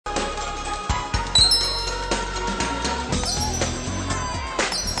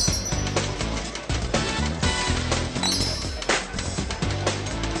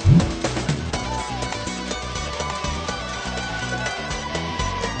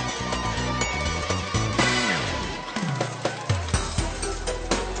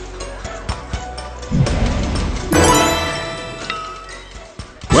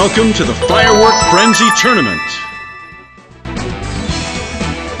Welcome to the Firework Frenzy Tournament.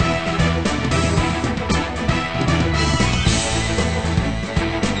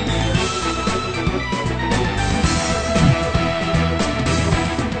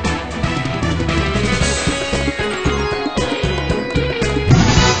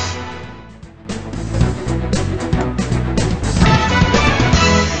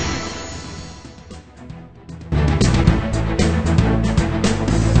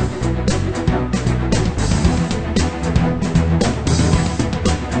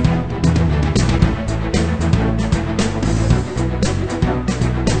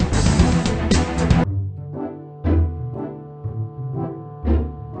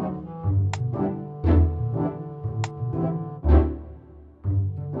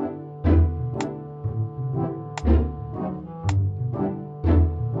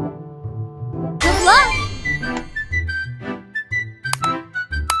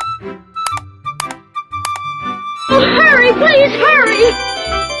 Hurry, please, hurry!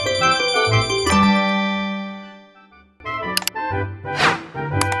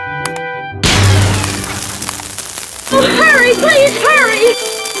 Oh, hurry, please, hurry!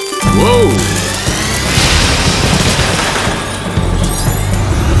 Whoa!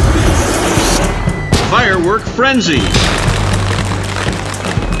 Firework Frenzy!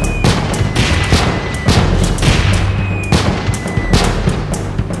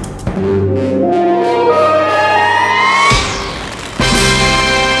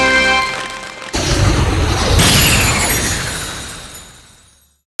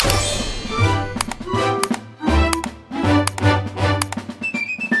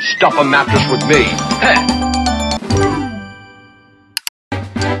 Stuff a mattress with me. Heh.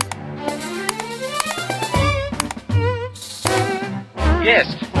 Yes,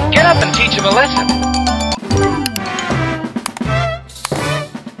 get up and teach him a lesson.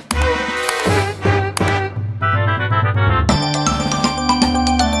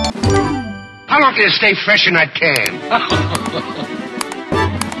 How long can you stay fresh in that can?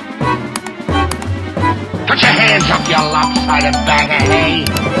 Put your hands up, you lopsided bag of hay.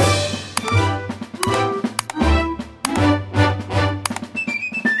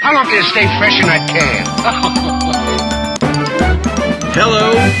 How long can you stay fresh in that can?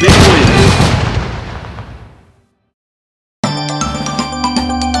 Hello, Big Win!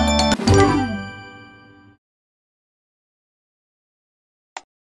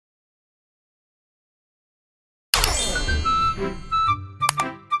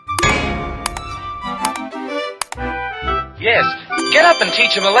 Yes, get up and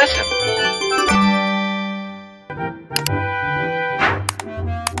teach him a lesson.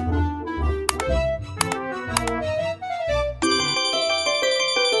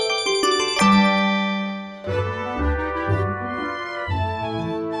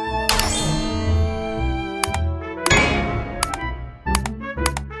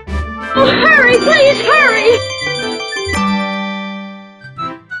 Oh, hurry, please, hurry!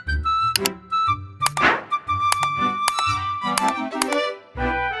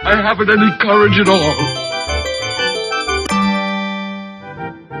 I haven't any courage at all.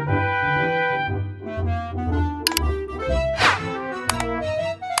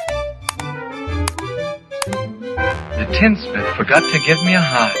 The tinsmith forgot to give me a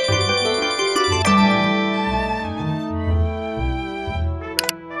heart.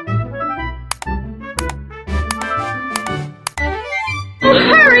 Oh,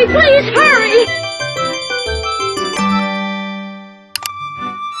 hurry, please, hurry!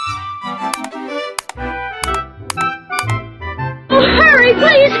 Oh, hurry,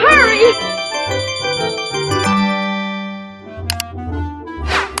 please, hurry!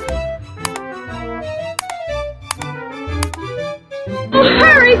 Oh,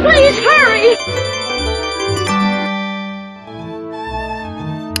 hurry, please, hurry!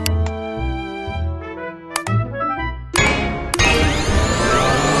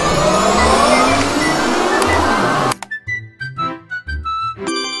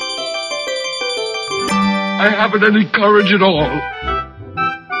 I haven't any courage at all.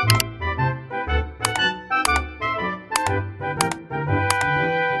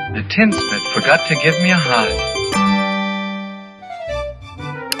 The tinsmith forgot to give me a heart.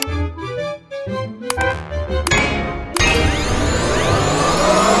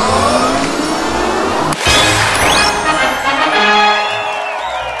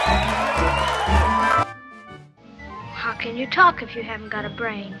 How can you talk if you haven't got a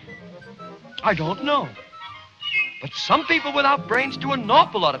brain? I don't know. But some people without brains do an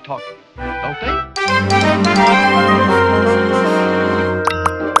awful lot of talking, don't they?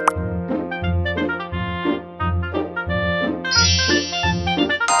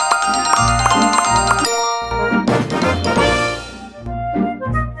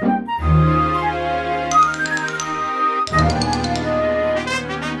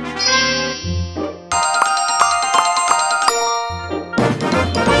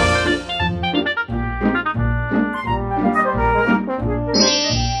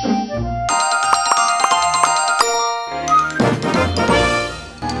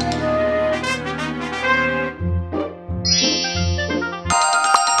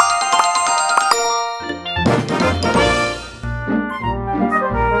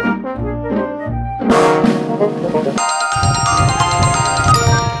 Oh,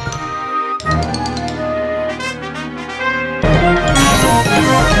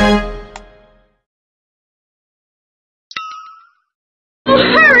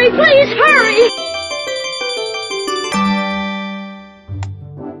 hurry, please, hurry!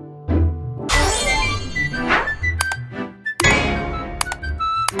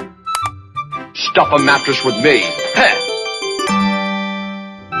 Stuff a mattress with me. Heh.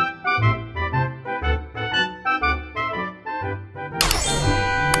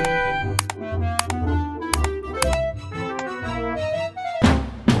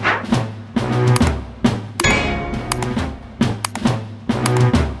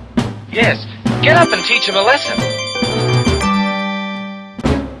 Yes, get up and teach him a lesson.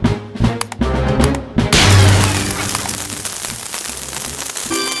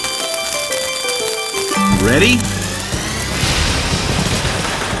 Ready?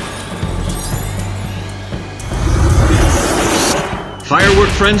 Firework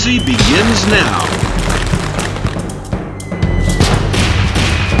frenzy begins now.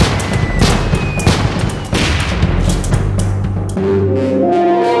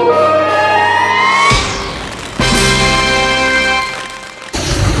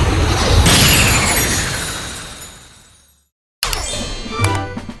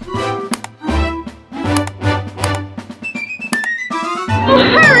 Oh,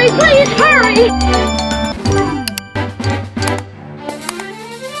 hurry, please, hurry!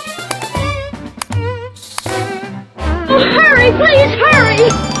 Oh, hurry, please, hurry!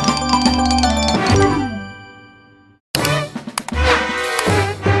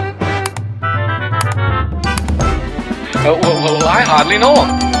 Well, I hardly know him.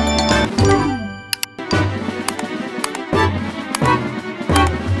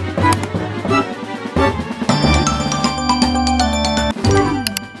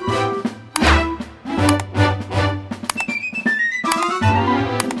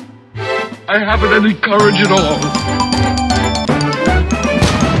 I haven't any courage at all.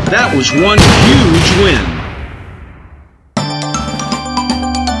 That was one huge win.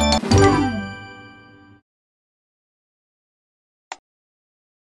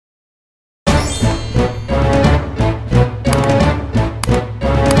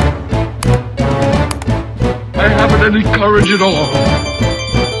 I haven't any courage at all.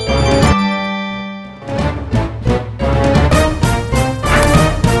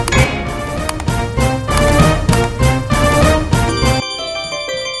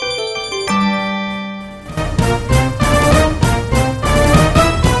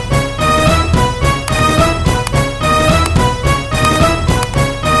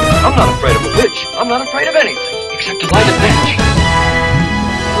 I'm not afraid of a witch. I'm not afraid of anything, except a lighted match.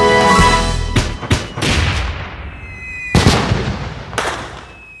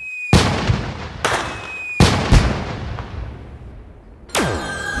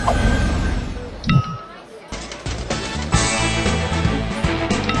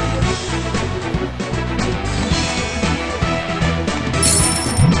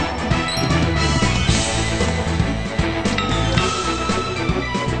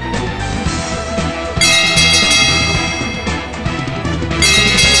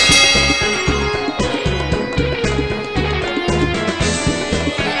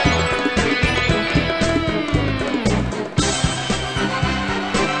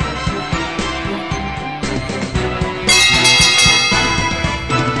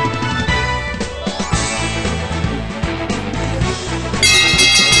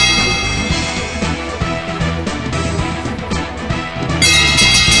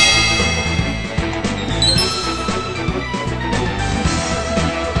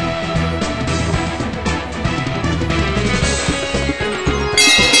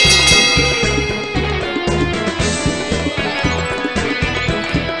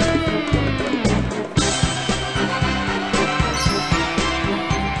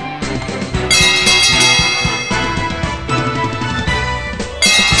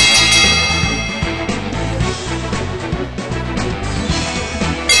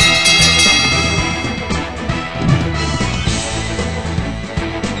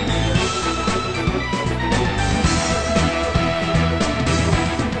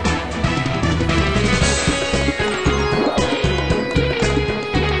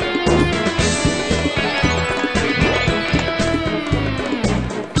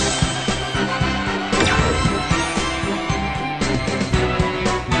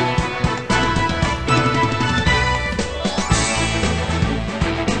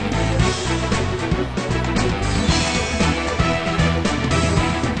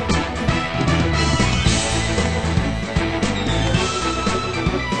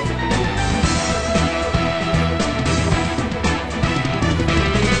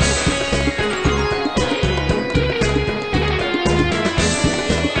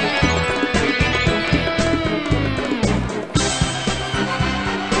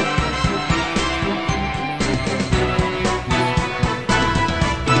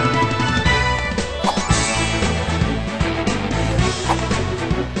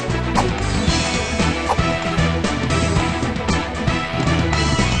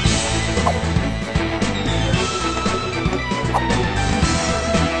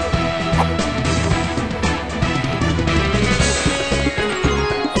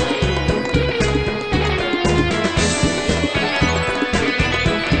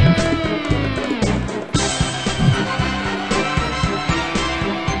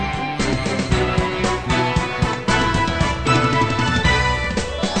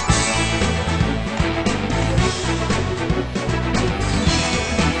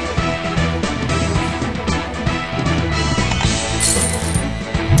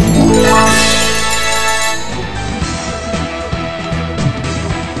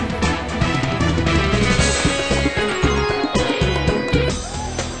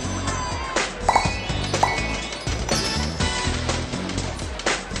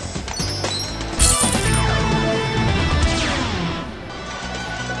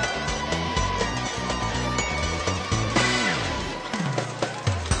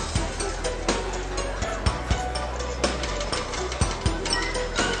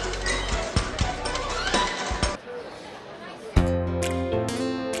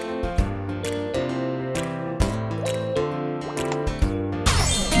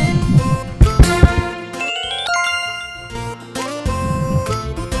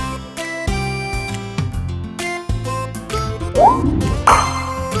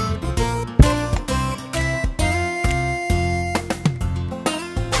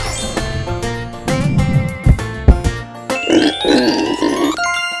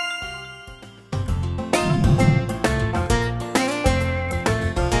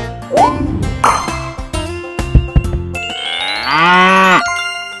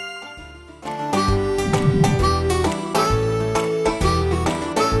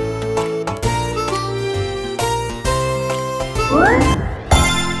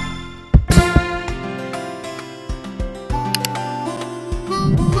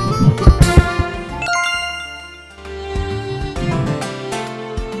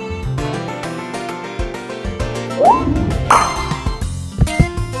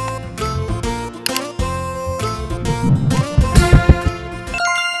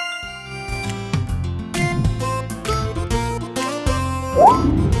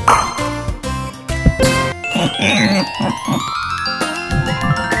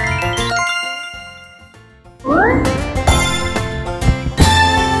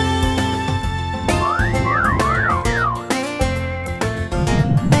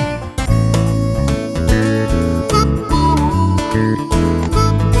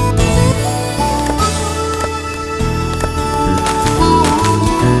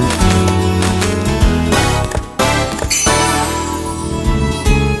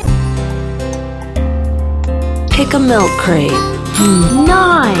 Pick a milk crate. 9.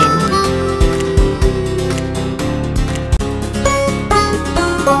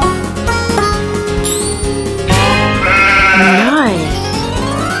 Nice.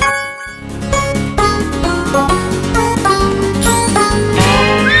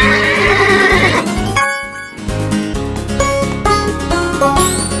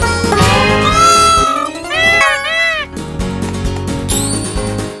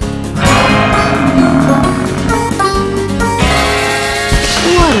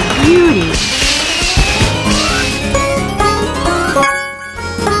 What a beauty!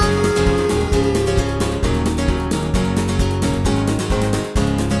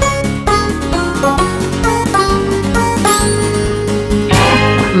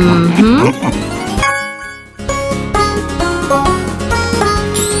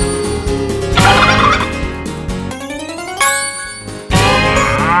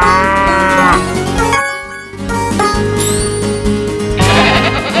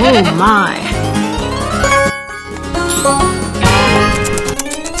 Oh my!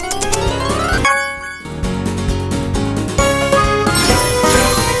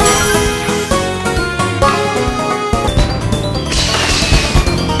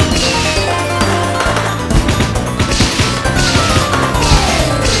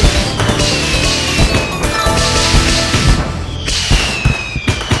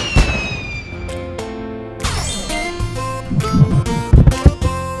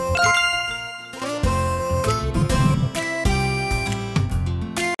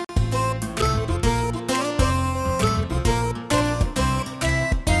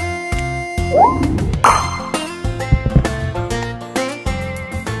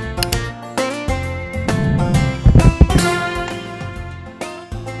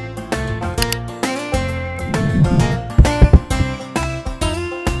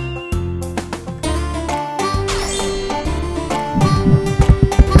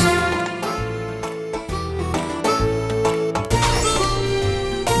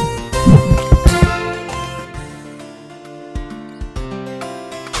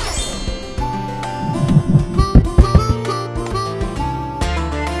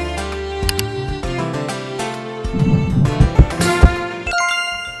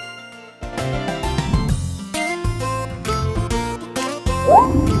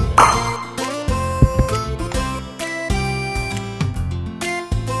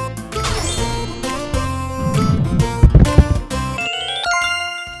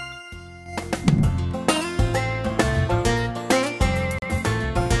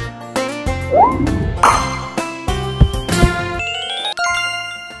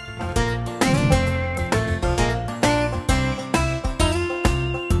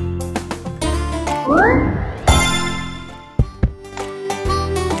 What?